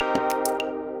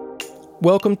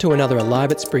Welcome to another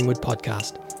Alive at Springwood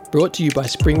podcast, brought to you by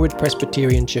Springwood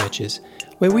Presbyterian Churches,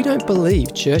 where we don't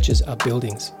believe churches are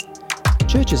buildings.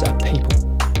 Churches are people.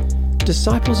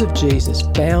 Disciples of Jesus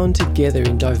bound together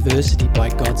in diversity by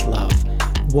God's love,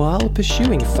 while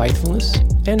pursuing faithfulness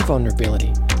and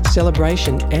vulnerability,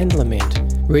 celebration and lament,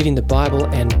 reading the Bible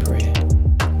and prayer.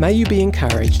 May you be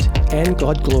encouraged and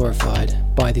God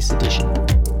glorified by this edition.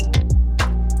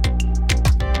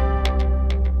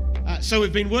 So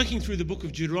we've been working through the book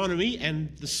of Deuteronomy,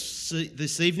 and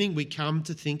this evening we come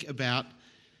to think about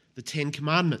the Ten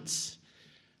Commandments.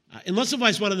 In lots of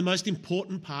ways, one of the most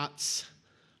important parts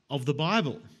of the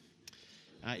Bible.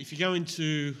 If you go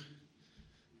into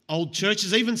old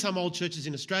churches, even some old churches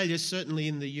in Australia, certainly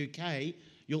in the UK,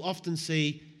 you'll often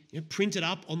see printed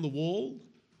up on the wall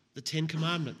the Ten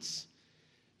Commandments.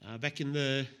 Back in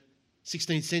the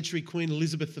 16th century, Queen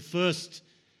Elizabeth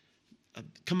I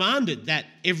commanded that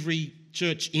every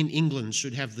church in England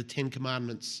should have the Ten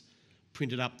Commandments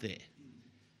printed up there.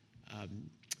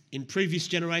 In previous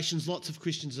generations, lots of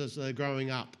Christians as they're growing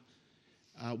up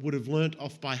would have learnt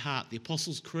off by heart the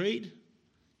Apostles' Creed,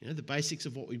 the basics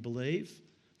of what we believe,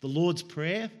 the Lord's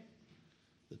Prayer,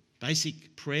 the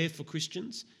basic prayer for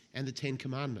Christians, and the Ten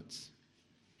Commandments,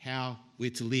 how we're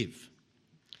to live.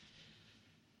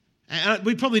 And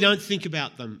we probably don't think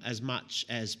about them as much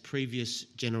as previous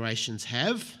generations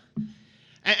have.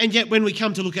 And yet when we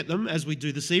come to look at them, as we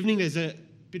do this evening, there's a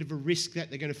bit of a risk that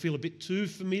they're going to feel a bit too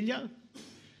familiar,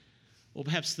 or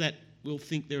perhaps that we'll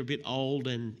think they're a bit old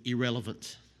and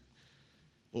irrelevant,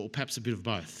 or perhaps a bit of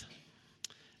both.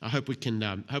 I hope we can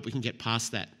get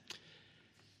past that.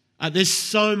 There's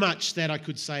so much that I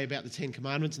could say about the Ten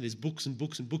Commandments, and there's books and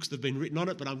books and books that have been written on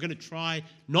it, but I'm going to try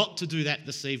not to do that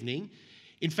this evening.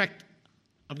 In fact,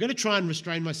 I'm going to try and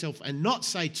restrain myself and not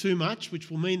say too much,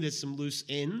 which will mean there's some loose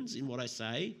ends in what I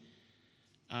say,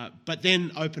 but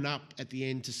then open up at the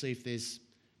end to see if there's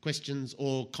questions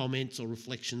or comments or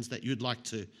reflections that you'd like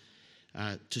to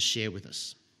share with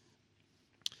us.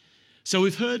 So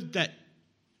we've heard that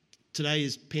today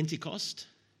is Pentecost,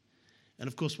 and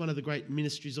of course one of the great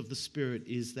ministries of the Spirit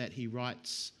is that he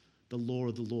writes the law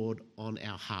of the Lord on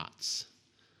our hearts.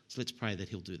 So let's pray that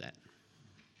he'll do that.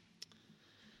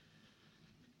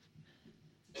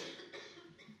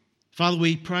 Father,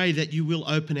 we pray that you will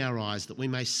open our eyes, that we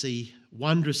may see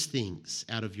wondrous things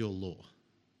out of your law.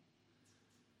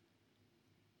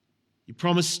 You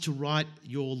promise to write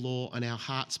your law on our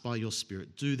hearts by your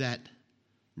Spirit. Do that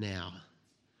now.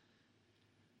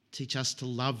 Teach us to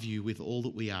love you with all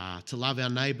that we are, to love our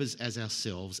neighbours as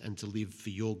ourselves, and to live for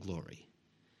your glory.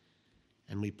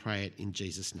 And we pray it in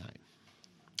Jesus' name.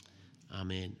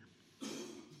 Amen.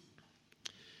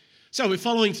 So we're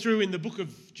following through in the book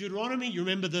of Deuteronomy. You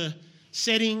remember the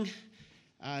setting.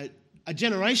 A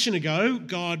generation ago,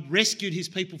 God rescued his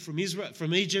people from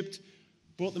Egypt,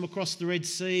 brought them across the Red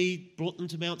Sea, brought them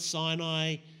to Mount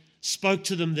Sinai, spoke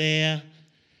to them there,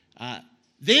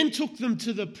 then took them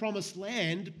to the Promised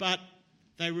Land, but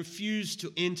they refused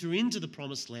to enter into the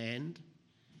Promised Land,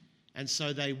 and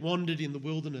so they wandered in the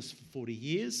wilderness for 40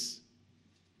 years.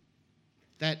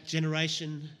 That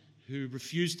generation who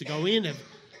refused to go in have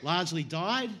largely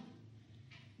died,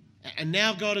 and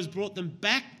now God has brought them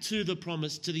back to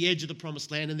the edge of the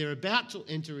Promised Land, and they're about to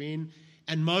enter in,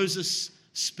 and Moses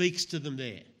speaks to them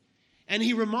there. And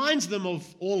he reminds them of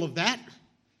all of that,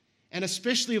 and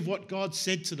especially of what God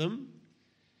said to them,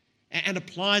 and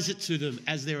applies it to them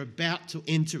as they're about to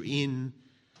enter in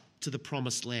to the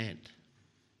Promised Land.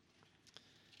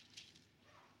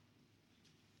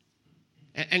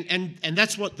 And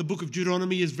that's what the book of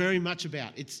Deuteronomy is very much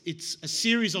about. It's a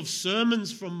series of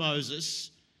sermons from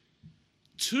Moses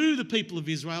to the people of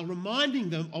Israel,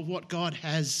 reminding them of what God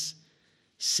has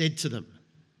said to them.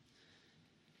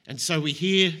 And so we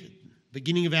hear,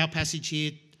 beginning of our passage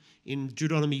here in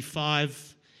Deuteronomy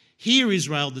 5, "Hear,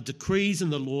 Israel, the decrees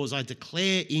and the laws I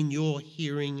declare in your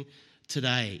hearing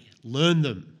today. Learn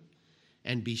them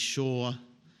and be sure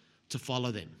to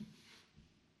follow them."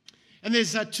 And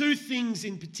there's two things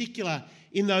in particular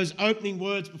in those opening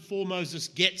words before Moses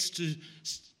gets to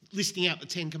listing out the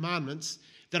Ten Commandments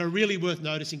that are really worth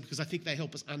noticing, because I think they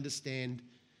help us understand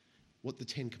what the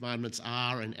Ten Commandments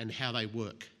are and how they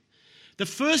work. The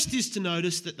first is to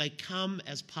notice that they come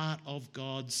as part of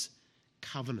God's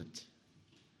covenant.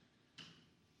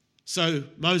 So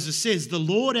Moses says, "The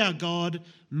Lord our God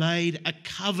made a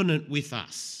covenant with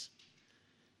us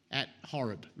at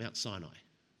Horeb, Mount Sinai."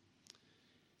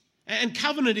 And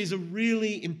covenant is a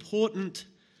really important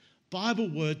Bible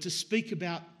word to speak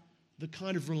about the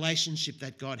kind of relationship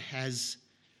that God has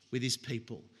with his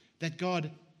people. That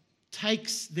God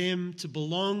takes them to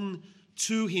belong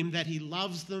to him, that he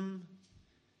loves them,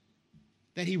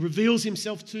 that he reveals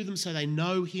himself to them so they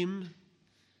know him.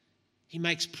 He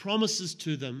makes promises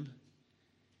to them,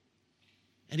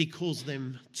 and he calls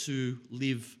them to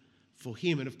live for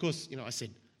him. And of course, I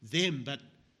said them, but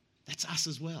that's us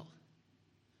as well.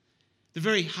 The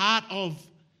very heart of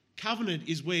covenant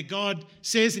is where God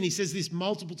says, and he says this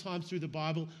multiple times through the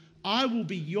Bible, I will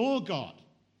be your God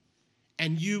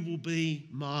and you will be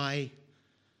my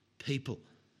people.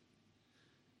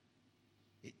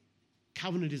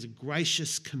 Covenant is a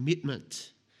gracious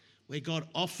commitment where God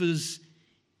offers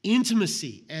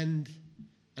intimacy and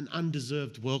an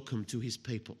undeserved welcome to his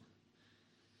people.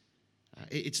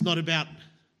 It's not about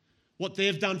what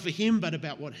they've done for him, but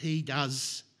about what he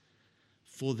does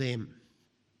for them.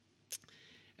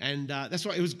 And that's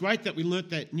why it was great that we learnt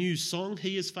that new song,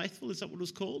 He is Faithful, is that what it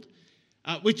was called?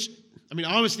 I was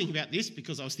thinking about this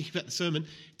because I was thinking about the sermon.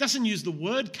 It doesn't use the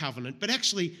word covenant, but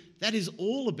actually that is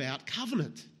all about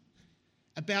covenant,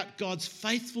 about God's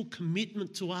faithful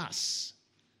commitment to us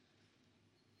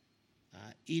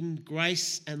in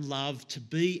grace and love to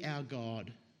be our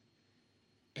God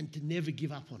and to never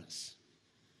give up on us.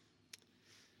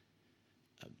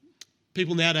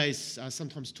 People nowadays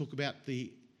sometimes talk about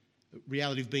the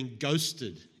reality of being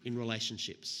ghosted in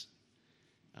relationships.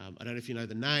 I don't know if you know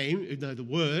the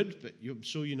word, but I'm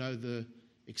sure you know the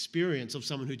experience of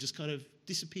someone who just kind of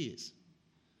disappears,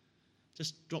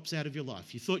 just drops out of your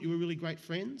life. You thought you were really great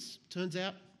friends, turns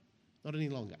out not any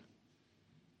longer.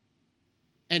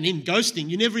 And in ghosting,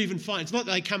 you never even find, it's not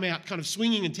that they come out kind of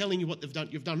swinging and telling you what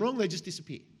you've done wrong, they just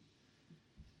disappear.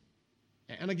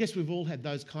 And I guess we've all had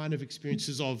those kind of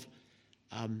experiences of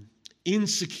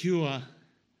insecure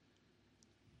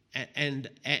and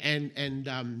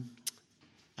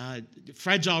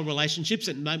fragile relationships,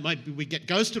 and might be we get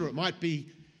ghosted, or it might be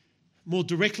more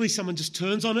directly someone just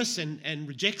turns on us and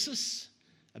rejects us,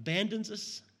 abandons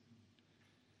us.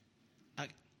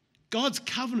 God's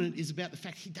covenant is about the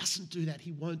fact he doesn't do that,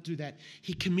 he won't do that.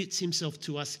 He commits himself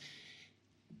to us.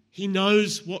 He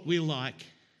knows what we're like,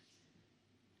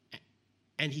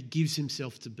 and he gives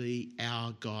himself to be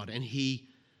our God, and he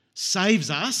saves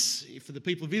us, for the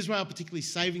people of Israel, particularly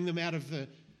saving them out of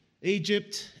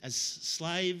Egypt as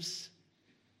slaves,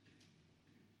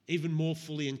 even more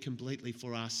fully and completely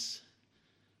for us,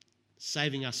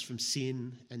 saving us from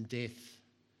sin and death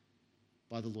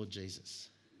by the Lord Jesus.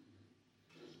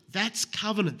 That's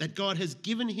covenant, that God has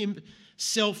given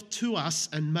himself to us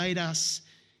and made us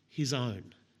his own.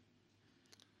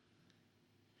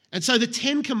 And so the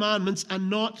 10 Commandments are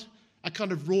not a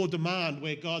kind of raw demand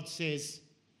where God says,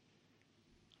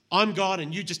 I'm God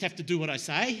and you just have to do what I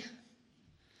say.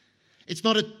 It's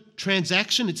not a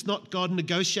transaction. It's not God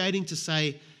negotiating to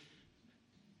say,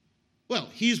 well,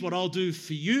 here's what I'll do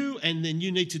for you and then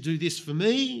you need to do this for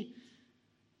me.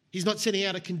 He's not setting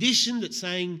out a condition that's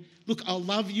saying, look, I'll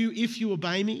love you if you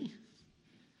obey me.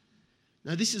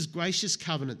 No, this is gracious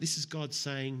covenant. This is God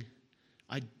saying,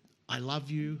 I love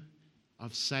you.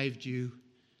 I've saved you.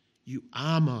 You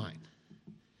are mine.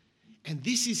 And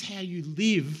this is how you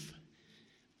live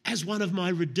as one of my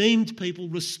redeemed people,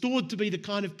 restored to be the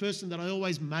kind of person that I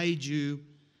always made you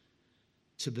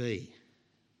to be.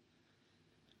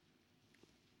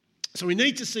 So we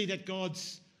need to see that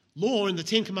God's law in the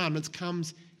 10 Commandments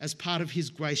comes as part of his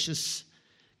gracious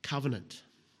covenant.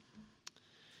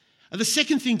 The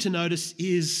second thing to notice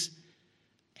is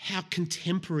how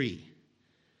contemporary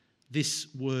this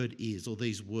word is, or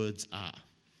these words are.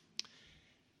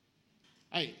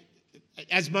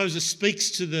 As Moses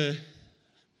speaks to the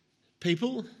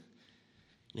people,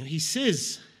 he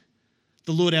says,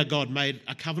 the Lord our God made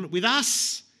a covenant with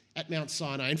us at Mount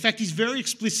Sinai. In fact, he's very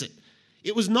explicit.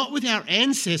 It was not with our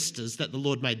ancestors that the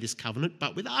Lord made this covenant,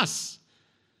 but with us.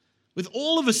 With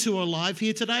all of us who are alive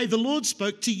here today, the Lord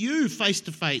spoke to you face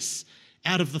to face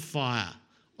out of the fire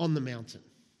on the mountain.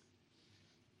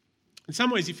 In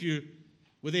some ways, if you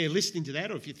were there listening to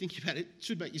that, or if you think about it, it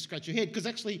should make you scratch your head, because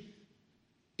actually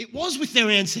it was with their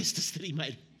ancestors that he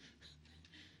made it.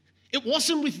 It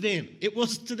wasn't with them. It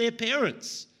was to their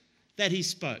parents that he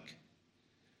spoke.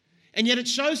 And yet it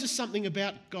shows us something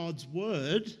about God's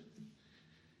word,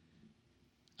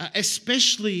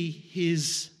 especially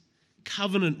his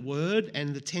covenant word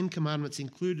and the 10 Commandments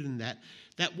included in that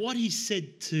what he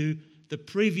said to the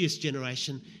previous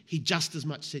generation, he just as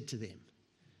much said to them.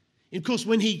 And of course,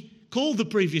 when he called the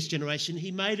previous generation,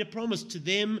 he made a promise to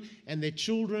them and their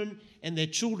children and their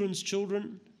children's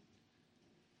children,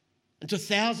 and to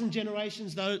 1,000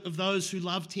 generations of those who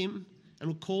loved him and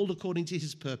were called according to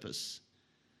his purpose.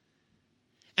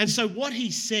 And so what he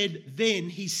said then,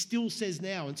 he still says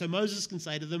now. And so Moses can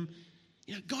say to them,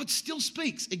 God still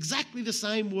speaks exactly the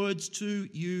same words to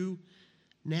you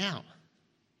now.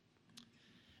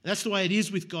 And that's the way it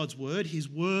is with God's word. His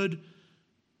word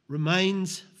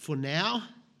remains for now.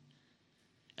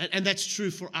 And that's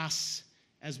true for us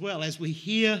as well. As we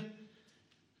hear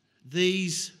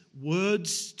these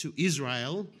words to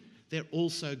Israel, they're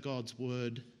also God's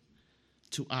word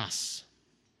to us.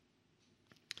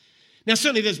 Now,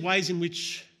 certainly there's ways in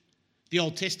which the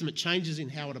Old Testament changes in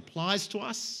how it applies to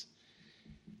us.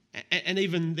 And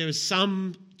even there are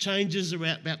some changes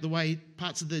about the way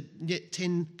parts of the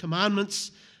 10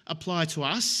 Commandments apply to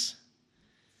us.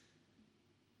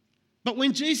 But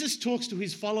when Jesus talks to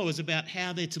his followers about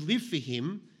how they're to live for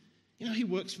him, he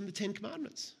works from the 10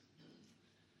 Commandments.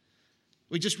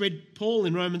 We just read Paul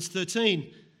in Romans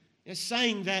 13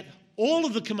 saying that all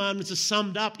of the commandments are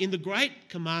summed up in the great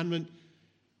commandment,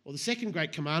 or the second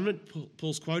great commandment,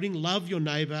 Paul's quoting, love your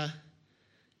neighbour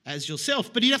as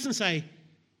yourself. But he doesn't say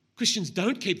Christians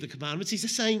don't keep the commandments. He's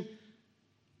just saying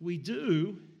we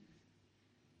do,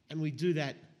 and we do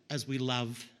that as we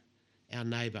love our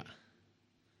neighbour.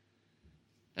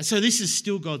 And so this is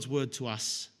still God's word to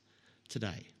us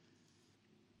today.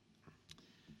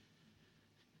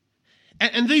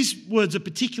 And these words are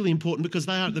particularly important because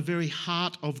they are at the very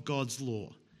heart of God's law.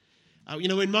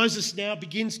 When Moses now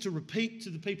begins to repeat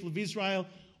to the people of Israel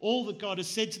all that God has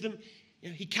said to them,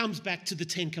 he comes back to the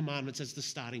 10 Commandments as the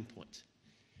starting point.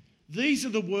 These are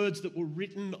the words that were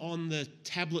written on the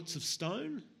tablets of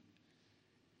stone.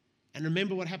 And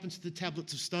remember what happens to the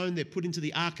tablets of stone? They're put into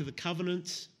the Ark of the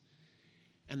Covenant,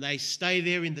 and they stay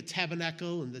there in the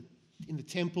tabernacle and in the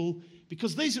temple,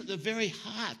 because these are at the very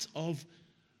heart of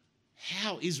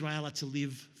how Israel are to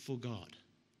live for God.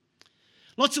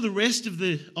 Lots of the rest of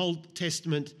the Old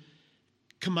Testament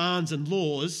commands and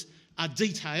laws are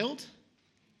detailed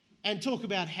and talk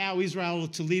about how Israel are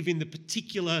to live in the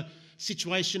particular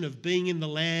situation of being in the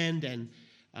land and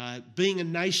being a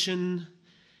nation.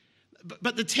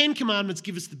 But the 10 Commandments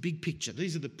give us the big picture.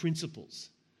 These are the principles.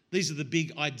 These are the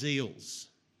big ideals.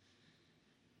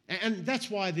 And that's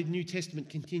why the New Testament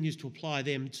continues to apply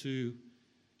them to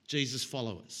Jesus'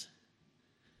 followers.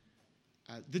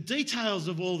 The details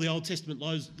of all the Old Testament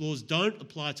laws don't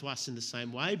apply to us in the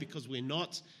same way because we're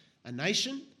not a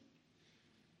nation.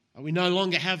 We no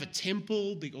longer have a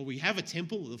temple, or we have a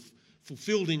temple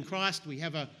fulfilled in Christ. We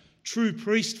have a true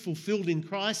priest fulfilled in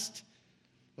Christ,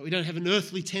 but we don't have an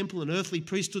earthly temple, an earthly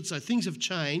priesthood, so things have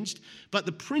changed. But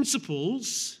the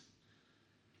principles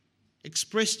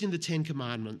expressed in the 10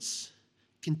 Commandments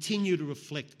continue to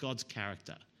reflect God's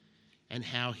character and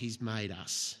how he's made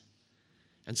us.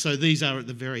 And so these are at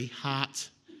the very heart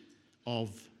of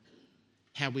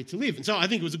how we're to live. And so I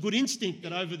think it was a good instinct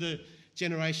that over the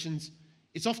generations,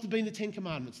 it's often been the 10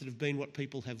 Commandments that have been what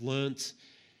people have learnt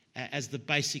as the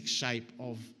basic shape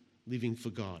of living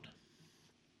for God.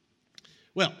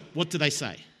 Well, what do they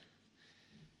say?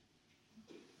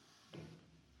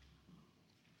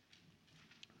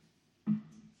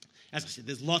 As I said,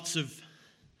 there's lots of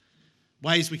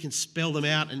ways we can spell them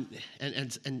out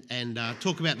and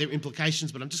talk about their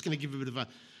implications, but I'm just going to give a bit of a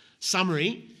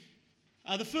summary.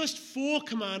 The first 4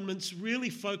 commandments really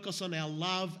focus on our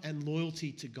love and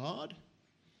loyalty to God.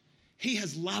 He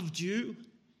has loved you,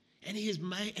 and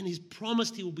he's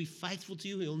promised he will be faithful to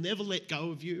you. He'll never let go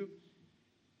of you.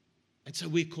 And so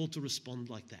we're called to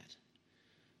respond like that,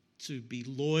 to be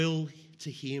loyal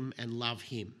to him and love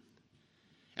him.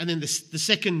 And then the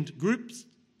second group,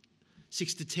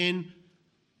 6 to 10,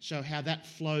 show how that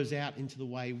flows out into the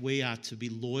way we are to be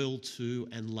loyal to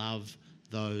and love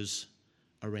those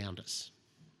around us.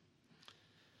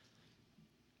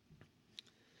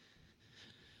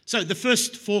 So the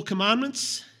first 4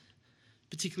 commandments,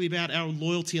 particularly about our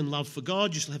loyalty and love for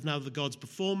God. You shall have no other gods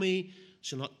before me. You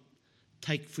shall not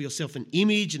take for yourself an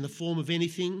image in the form of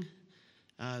anything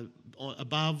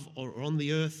above or on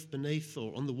the earth, beneath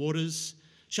or on the waters.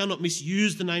 Shall not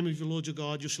misuse the name of your Lord your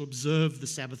God. You shall observe the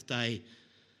Sabbath day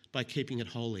by keeping it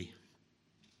holy.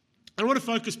 I want to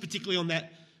focus particularly on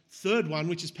that third one,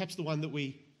 which is perhaps the one that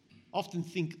we often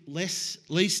think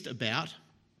least about.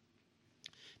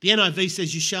 The NIV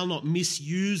says, you shall not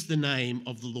misuse the name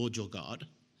of the Lord your God.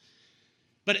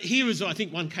 But here is, I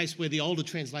think, one case where the older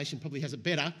translation probably has it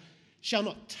better. Shall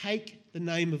not take the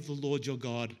name of the Lord your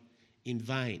God in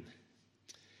vain.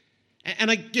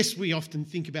 And I guess we often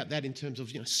think about that in terms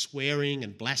of swearing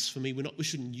and blasphemy. We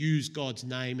shouldn't use God's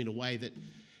name in a way that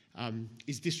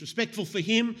is disrespectful for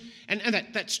him. And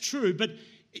that's true, but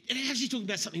it's actually talking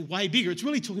about something way bigger. It's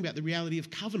really talking about the reality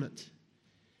of covenant.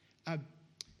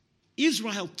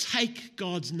 Israel take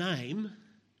God's name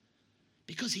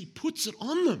because he puts it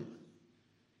on them.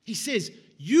 He says,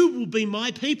 you will be my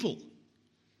people.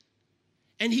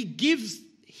 And he gives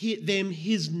them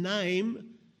his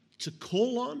name to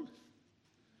call on,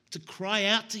 to cry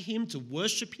out to him, to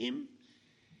worship him.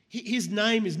 His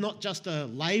name is not just a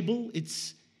label,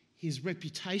 it's his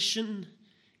reputation,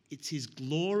 it's his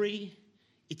glory,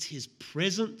 it's his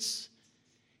presence.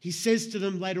 He says to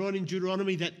them later on in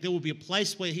Deuteronomy that there will be a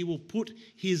place where he will put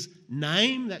his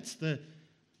name. That's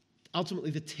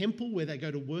ultimately the temple where they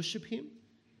go to worship him.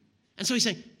 And so he's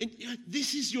saying,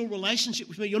 this is your relationship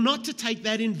with me. You're not to take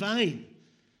that in vain.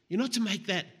 You're not to make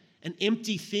that an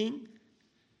empty thing.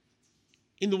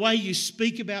 In the way you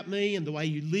speak about me and the way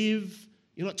you live,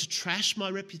 you're not to trash my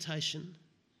reputation.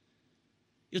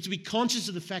 You're to be conscious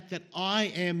of the fact that I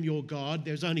am your God.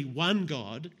 There's only one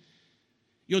God.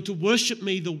 You're to worship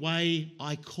me the way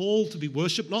I call to be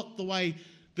worshipped, not the way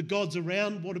the gods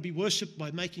around want to be worshipped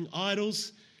by making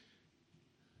idols.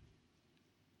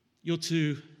 You're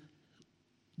to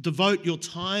devote your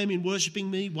time in worshipping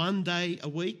me one day a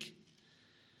week,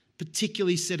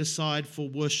 particularly set aside for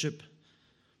worship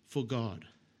for God.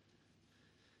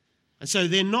 And so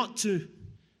they're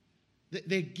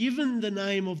given the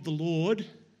name of the Lord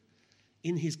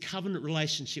in his covenant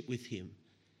relationship with him.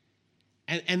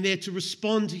 And they're to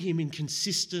respond to him in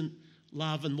consistent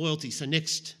love and loyalty. So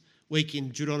next week in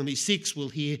Deuteronomy 6, we'll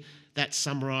hear that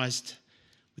summarised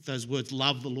with those words,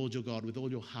 love the Lord your God with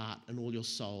all your heart and all your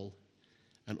soul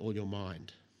and all your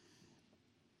mind.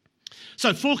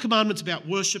 So 4 commandments about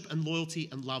worship and loyalty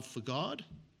and love for God.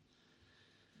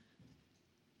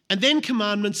 And then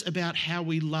commandments about how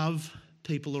we love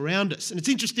people around us. And it's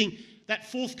interesting, that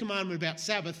 4th commandment about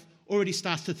Sabbath already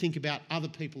starts to think about other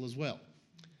people as well.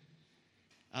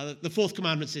 The 4th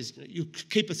commandment says, you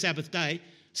keep a Sabbath day.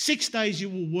 6 days you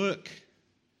will work.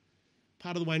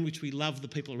 Part of the way in which we love the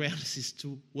people around us is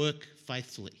to work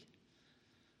faithfully.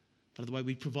 Part of the way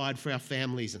we provide for our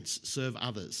families and serve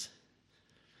others.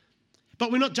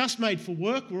 But we're not just made for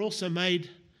work, we're also made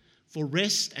for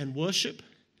rest and worship.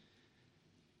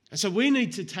 And so we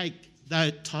need to take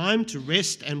that time to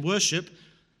rest and worship.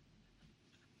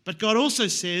 But God also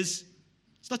says,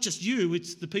 it's not just you,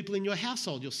 it's the people in your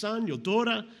household, your son, your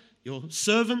daughter, your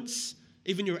servants,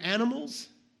 even your animals.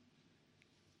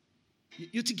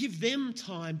 You're to give them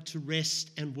time to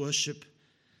rest and worship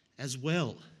as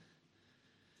well.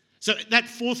 So that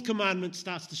 4th commandment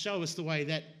starts to show us the way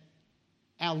that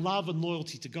our love and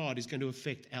loyalty to God is going to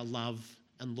affect our love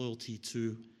and loyalty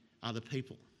to other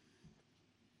people.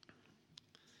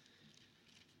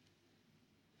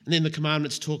 And then the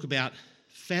commandments talk about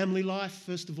family life.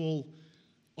 First of all,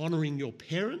 honouring your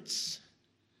parents.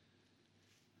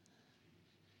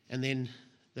 And then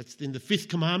that's in the 5th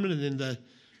commandment. And then the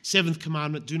 7th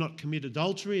commandment, do not commit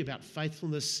adultery, about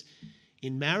faithfulness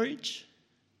in marriage.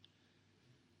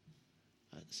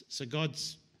 So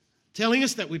God's telling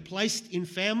us that we're placed in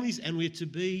families and we're to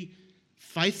be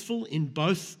faithful in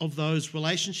both of those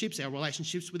relationships, our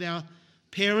relationships with our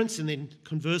parents and then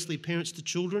conversely parents to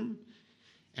children,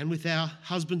 and with our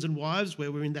husbands and wives where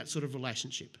we're in that sort of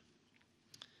relationship.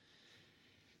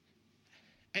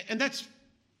 And that's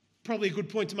probably a good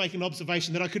point to make an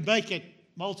observation that I could make at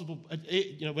multiple,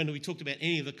 when we talked about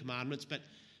any of the commandments, but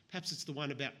perhaps it's the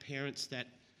one about parents that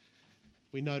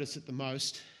we notice it the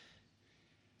most.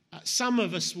 Some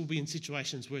of us will be in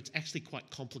situations where it's actually quite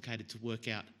complicated to work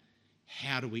out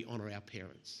how do we honour our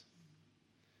parents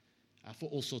for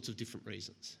all sorts of different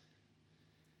reasons.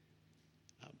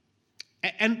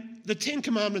 And the 10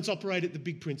 Commandments operate at the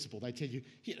big principle. They tell you,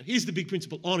 here's the big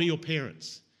principle, honour your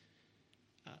parents.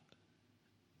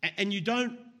 And you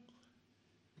don't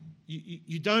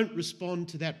respond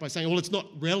to that by saying, well, it's not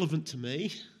relevant to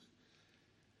me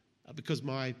because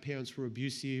my parents were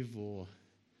abusive or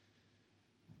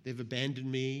they've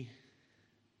abandoned me.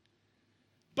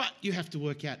 But you have to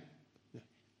work out,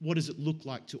 what does it look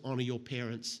like to honour your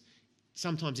parents,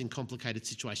 sometimes in complicated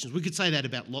situations. We could say that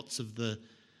about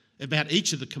about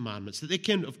each of the commandments, that there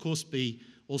can, of course, be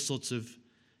all sorts of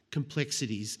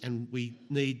complexities, and we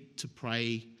need to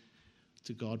pray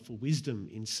to God for wisdom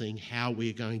in seeing how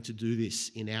we're going to do this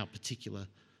in our particular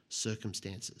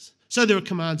circumstances. So there are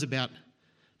commands about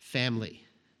family.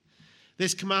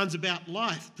 There's commands about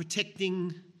life,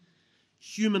 protecting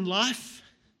human life.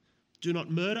 Do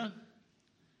not murder.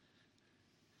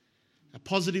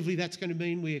 Positively, that's going to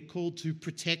mean we're called to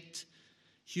protect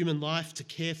human life, to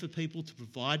care for people, to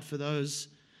provide for those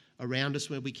around us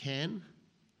where we can.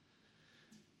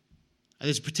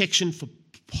 There's protection for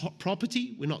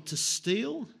property. We're not to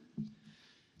steal.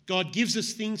 God gives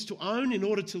us things to own in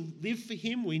order to live for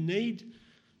him. We need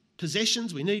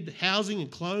possessions. We need housing and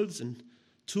clothes and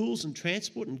tools and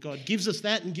transport, and God gives us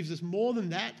that and gives us more than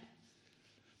that.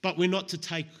 But we're not to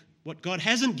take what God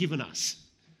hasn't given us,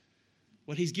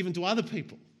 what he's given to other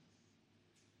people.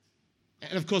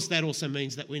 And of course, that also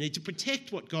means that we need to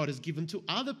protect what God has given to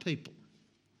other people.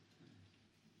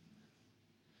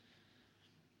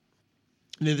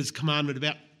 And then there's a commandment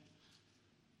about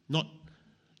not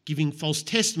giving false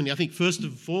testimony. I think first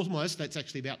and foremost, that's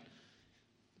actually about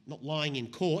not lying in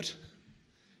court.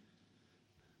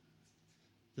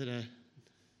 That a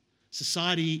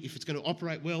society, if it's going to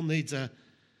operate well, needs a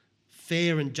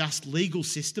fair and just legal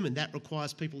system, and that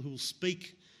requires people who will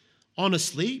speak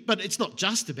honestly. But it's not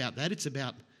just about that, it's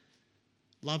about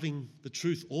loving the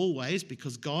truth always,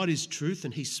 because God is truth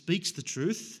and he speaks the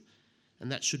truth,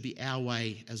 and that should be our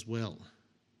way as well.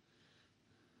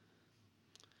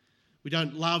 We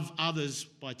don't love others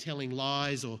by telling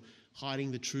lies or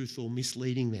hiding the truth or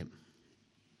misleading them.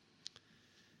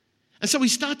 And so we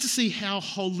start to see how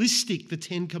holistic the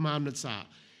Ten Commandments are.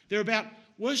 They're about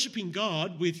worshipping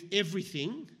God with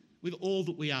everything, with all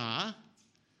that we are,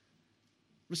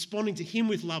 responding to him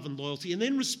with love and loyalty, and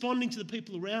then responding to the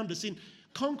people around us in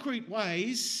concrete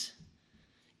ways,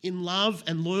 in love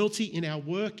and loyalty, in our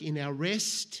work, in our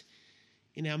rest,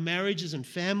 in our marriages and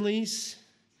families,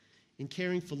 in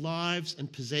caring for lives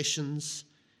and possessions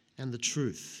and the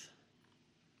truth.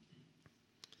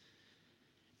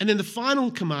 And then the final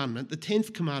commandment, the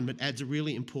 10th commandment, adds a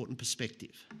really important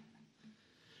perspective.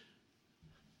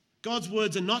 God's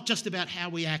words are not just about how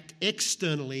we act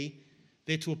externally,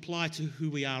 they're to apply to who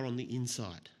we are on the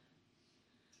inside.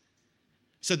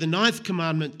 So the 9th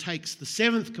commandment takes the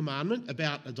 7th commandment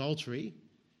about adultery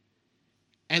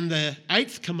and the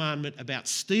 8th commandment about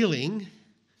stealing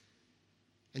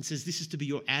and says this is to be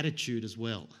your attitude as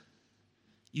well.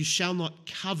 You shall not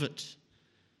covet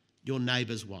your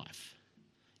neighbour's wife.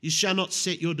 You shall not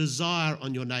set your desire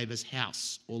on your neighbour's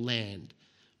house or land,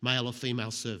 male or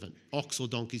female servant, ox or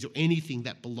donkeys, or anything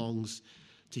that belongs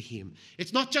to him.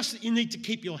 It's not just that you need to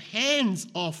keep your hands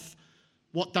off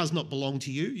what does not belong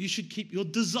to you. You should keep your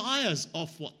desires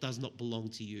off what does not belong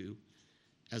to you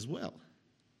as well.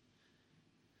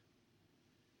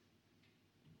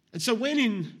 And so when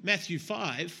in Matthew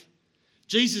 5,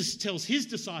 Jesus tells his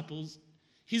disciples,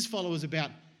 his followers,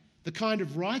 about the kind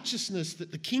of righteousness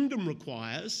that the kingdom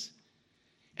requires,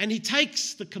 and he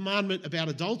takes the commandment about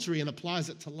adultery and applies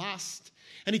it to lust,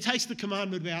 and he takes the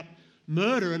commandment about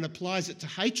murder and applies it to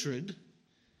hatred,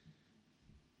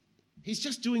 he's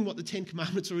just doing what the 10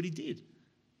 Commandments already did.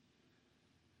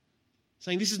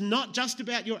 Saying this is not just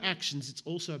about your actions, it's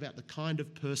also about the kind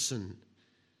of person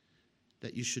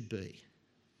that you should be.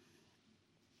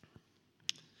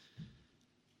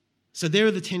 So there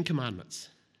are the 10 Commandments.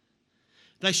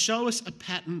 They show us a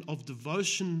pattern of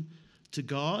devotion to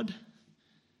God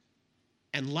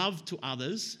and love to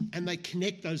others, and they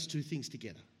connect those two things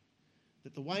together.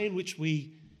 That the way in which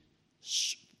we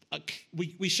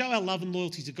show our love and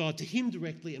loyalty to God, to him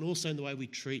directly, and also in the way we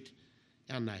treat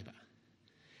our neighbour.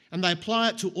 And they apply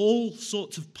it to all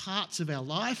sorts of parts of our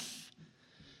life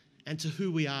and to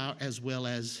who we are as well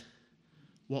as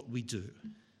what we do.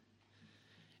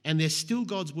 And they're still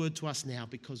God's word to us now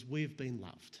because we've been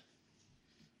loved.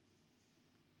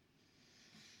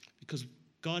 Because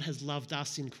God has loved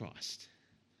us in Christ.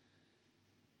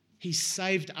 He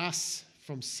saved us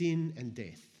from sin and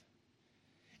death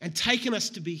and taken us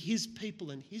to be his people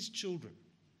and his children.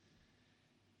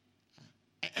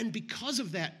 And because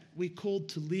of that, we're called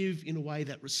to live in a way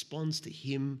that responds to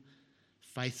him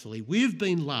faithfully. We've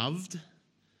been loved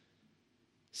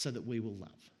so that we will love.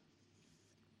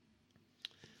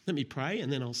 Let me pray,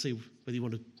 and then I'll see whether you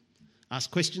want to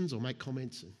ask questions or make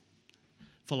comments and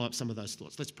follow up some of those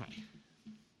thoughts. Let's pray.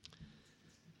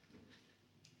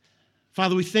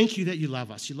 Father, we thank you that you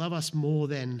love us. You love us more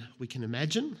than we can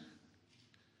imagine.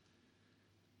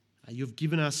 You've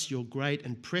given us your great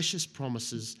and precious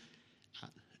promises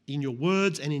in your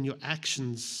words and in your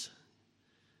actions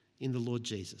in the Lord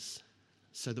Jesus,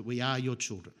 so that we are your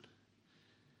children.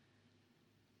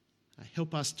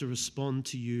 Help us to respond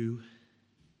to you,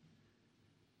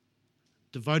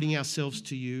 devoting ourselves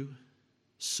to you,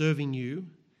 serving you,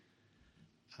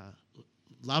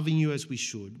 loving you as we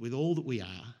should with all that we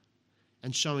are,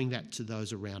 and showing that to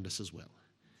those around us as well.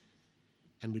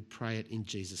 And we'd pray it in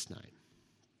Jesus' name.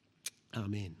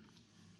 Amen.